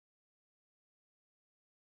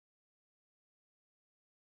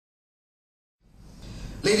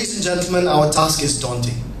Ladies and gentlemen, our task is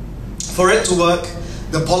daunting. For it to work,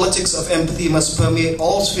 the politics of empathy must permeate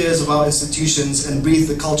all spheres of our institutions and breathe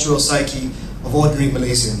the cultural psyche of ordinary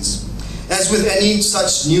Malaysians. As with any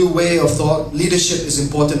such new way of thought, leadership is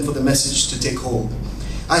important for the message to take hold.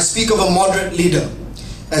 I speak of a moderate leader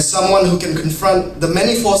as someone who can confront the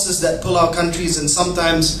many forces that pull our countries in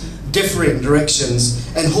sometimes differing directions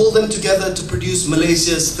and hold them together to produce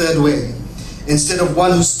Malaysia's third way, instead of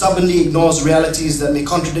one who stubbornly ignores realities that may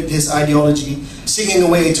contradict his ideology, singing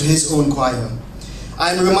away to his own choir.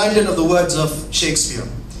 I am reminded of the words of Shakespeare.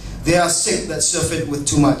 They are sick that surfeit with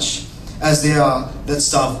too much, as they are that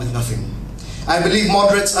starve with nothing. I believe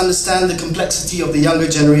moderates understand the complexity of the younger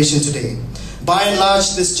generation today. By and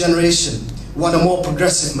large, this generation want a more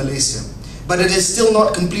progressive Malaysia, but it is still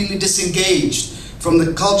not completely disengaged from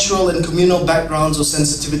the cultural and communal backgrounds or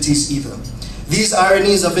sensitivities either. These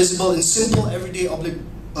ironies are visible in simple everyday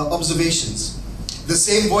observations. The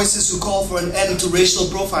same voices who call for an end to racial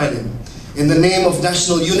profiling in the name of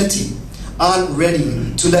national unity aren't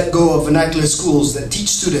ready to let go of vernacular schools that teach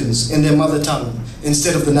students in their mother tongue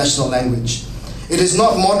instead of the national language. It is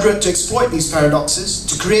not moderate to exploit these paradoxes,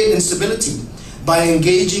 to create instability by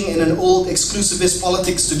engaging in an old exclusivist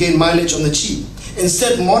politics to gain mileage on the cheap.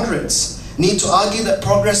 Instead, moderates need to argue that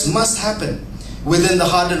progress must happen within the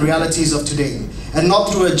hardened realities of today, and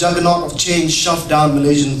not through a juggernaut of change shoved down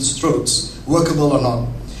Malaysians' throats, workable or not.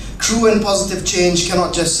 True and positive change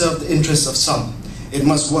cannot just serve the interests of some. It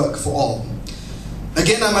must work for all.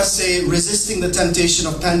 Again, I must say, resisting the temptation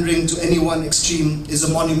of pandering to any one extreme is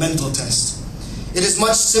a monumental test. It is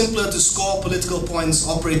much simpler to score political points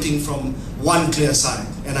operating from one clear side,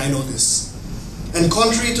 and I know this. And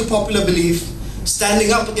contrary to popular belief,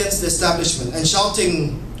 standing up against the establishment and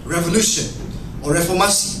shouting revolution or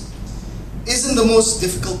reformasi isn't the most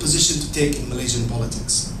difficult position to take in Malaysian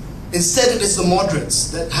politics. Instead, it is the moderates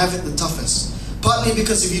that have it the toughest, partly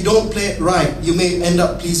because if you don't play it right, you may end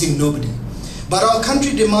up pleasing nobody. But our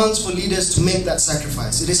country demands for leaders to make that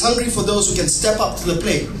sacrifice. It is hungry for those who can step up to the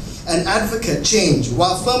plate and advocate change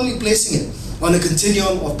while firmly placing it on a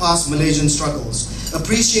continuum of past Malaysian struggles,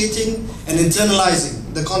 appreciating and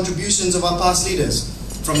internalizing the contributions of our past leaders,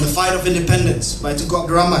 from the fight of independence by Tunku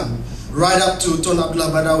Abdul Rahman, right up to Tun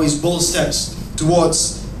Abdullah Badawi's bold steps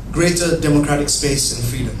towards greater democratic space and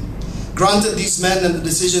freedom. Granted, these men and the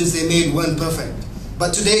decisions they made weren't perfect,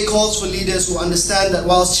 but today calls for leaders who understand that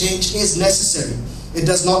whilst change is necessary, it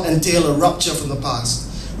does not entail a rupture from the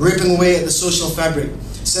past, ripping away at the social fabric,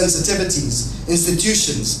 sensitivities,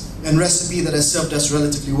 institutions, and recipe that has served us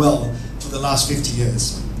relatively well for the last 50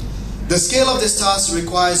 years. The scale of this task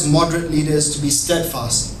requires moderate leaders to be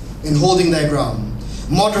steadfast in holding their ground.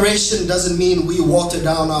 Moderation doesn't mean we water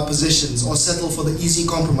down our positions or settle for the easy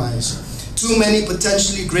compromise. Too many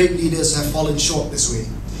potentially great leaders have fallen short this way.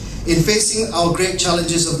 In facing our great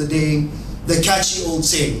challenges of the day, the catchy old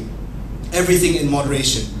saying, everything in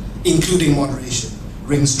moderation, including moderation,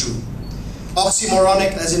 rings true.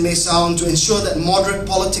 Oxymoronic as it may sound, to ensure that moderate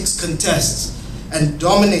politics contests and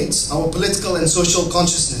dominates our political and social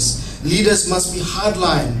consciousness, leaders must be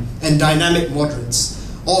hardline and dynamic moderates,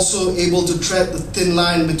 also able to tread the thin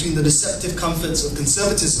line between the deceptive comforts of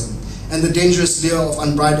conservatism and the dangerous lure of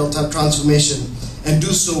unbridled transformation, and do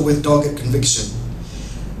so with dogged conviction.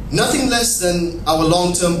 Nothing less than our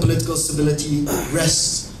long-term political stability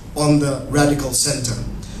rests on the radical center,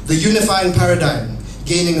 the unifying paradigm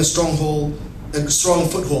gaining a strong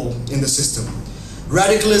foothold in the system.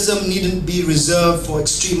 Radicalism needn't be reserved for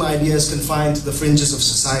extreme ideas confined to the fringes of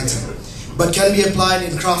society, but can be applied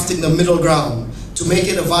in crafting the middle ground to make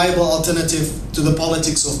it a viable alternative to the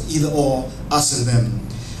politics of either or, us and them.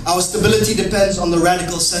 Our stability depends on the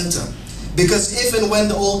radical center, because if and when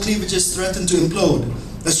the old cleavages threaten to implode,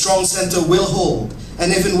 a strong center will hold,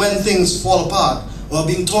 and if and when things fall apart or are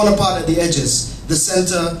being torn apart at the edges, the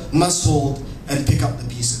center must hold and pick up the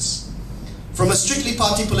pieces. From a strictly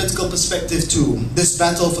party political perspective too, this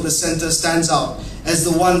battle for the center stands out as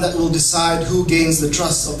the one that will decide who gains the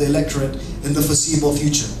trust of the electorate in the foreseeable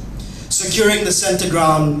future. Securing the center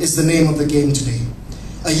ground is the name of the game today.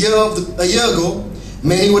 A year ago,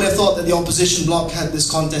 many would have thought that the opposition bloc had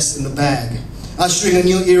this contest in the bag, ushering a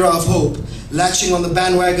new era of hope, latching on the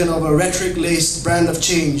bandwagon of a rhetoric-laced brand of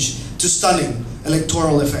change to stunning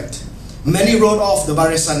electoral effect. Many wrote off the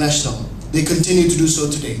Barisan Nasional. They continue to do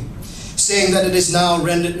so today, saying that it is now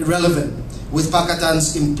rendered irrelevant with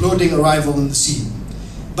Pakatan's imploding arrival in the scene.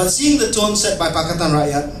 But seeing the tone set by Pakatan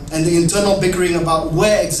Rakyat and the internal bickering about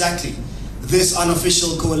where exactly this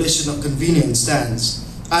unofficial coalition of convenience stands,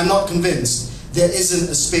 I'm not convinced there isn't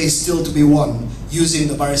a space still to be won using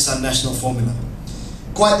the Barisan Nasional formula.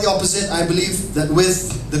 Quite the opposite, I believe that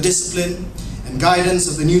with the discipline and guidance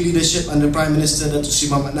of the new leadership under Prime Minister Datuk Sri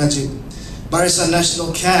Mohamed Najib, Barisan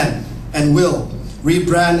Nasional can and will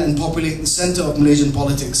rebrand and populate the center of Malaysian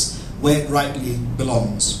politics where it rightly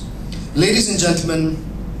belongs. Ladies and gentlemen,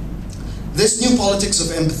 this new politics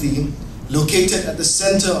of empathy, located at the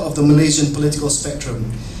center of the Malaysian political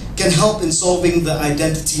spectrum, can help in solving the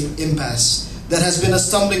identity impasse that has been a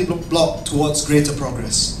stumbling block towards greater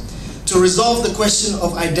progress. To resolve the question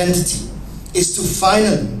of identity is to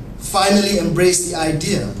finally embrace the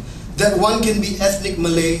idea that one can be ethnic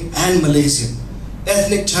Malay and Malaysian,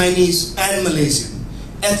 ethnic Chinese and Malaysian,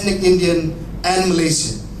 ethnic Indian and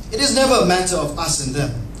Malaysian. It is never a matter of us and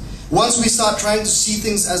them. Once we start trying to see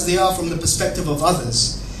things as they are from the perspective of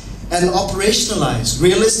others and operationalize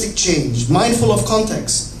realistic change, mindful of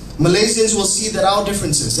context, Malaysians will see that our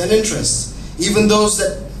differences and interests, even those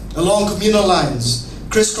that along communal lines,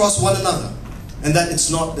 crisscross one another, and that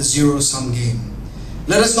it's not a zero-sum game.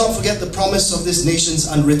 Let us not forget the promise of this nation's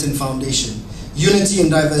unwritten foundation, unity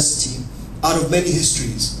and diversity, out of many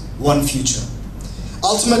histories, one future.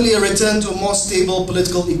 Ultimately, a return to a more stable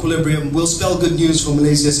political equilibrium will spell good news for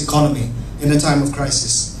Malaysia's economy in a time of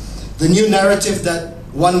crisis. The new narrative that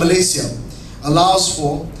One Malaysia allows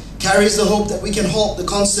for carries the hope that we can halt the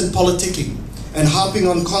constant politicking and harping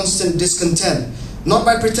on constant discontent, not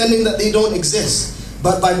by pretending that they don't exist,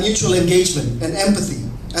 but by mutual engagement and empathy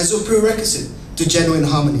as a prerequisite to genuine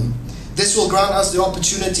harmony. This will grant us the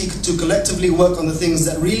opportunity to collectively work on the things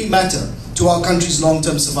that really matter to our country's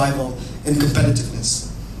long-term survival and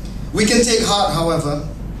competitiveness. We can take heart, however,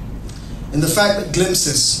 in the fact that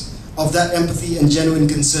glimpses of that empathy and genuine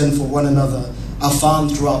concern for one another are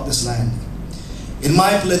found throughout this land. In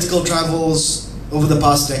my political travels over the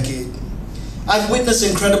past decade, I've witnessed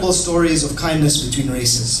incredible stories of kindness between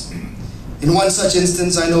races. In one such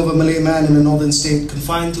instance, I know of a Malay man in a northern state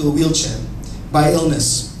confined to a wheelchair by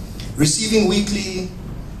illness, receiving weekly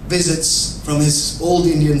visits from his old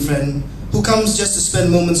Indian friend who comes just to spend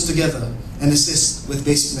moments together and assist with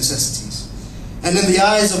basic necessities. And in the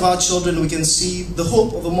eyes of our children, we can see the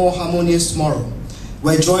hope of a more harmonious tomorrow,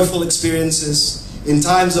 where joyful experiences in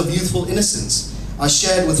times of youthful innocence are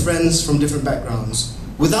shared with friends from different backgrounds,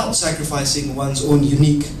 without sacrificing one's own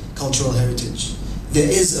unique cultural heritage. There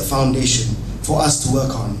is a foundation for us to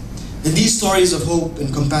work on. In these stories of hope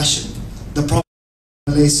and compassion, the problem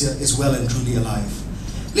of Malaysia is well and truly alive.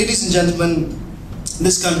 Ladies and gentlemen,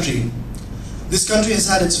 this country has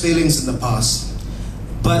had its failings in the past,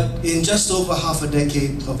 but in just over half a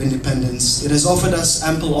decade of independence, it has offered us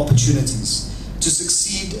ample opportunities to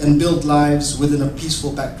succeed and build lives within a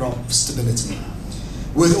peaceful backdrop of stability.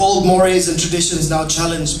 With old mores and traditions now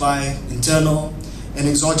challenged by internal and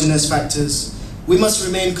exogenous factors, we must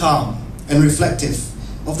remain calm and reflective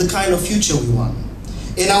of the kind of future we want.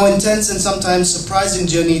 In our intense and sometimes surprising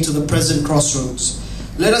journey to the present crossroads,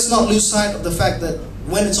 let us not lose sight of the fact that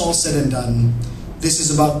when it's all said and done, this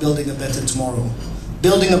is about building a better tomorrow,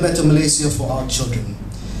 building a better Malaysia for our children.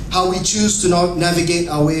 How we choose to navigate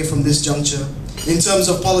our way from this juncture in terms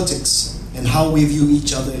of politics and how we view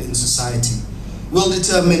each other in society will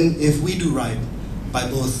determine if we do right by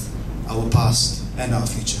both our past and our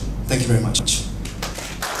future. Thank you very much.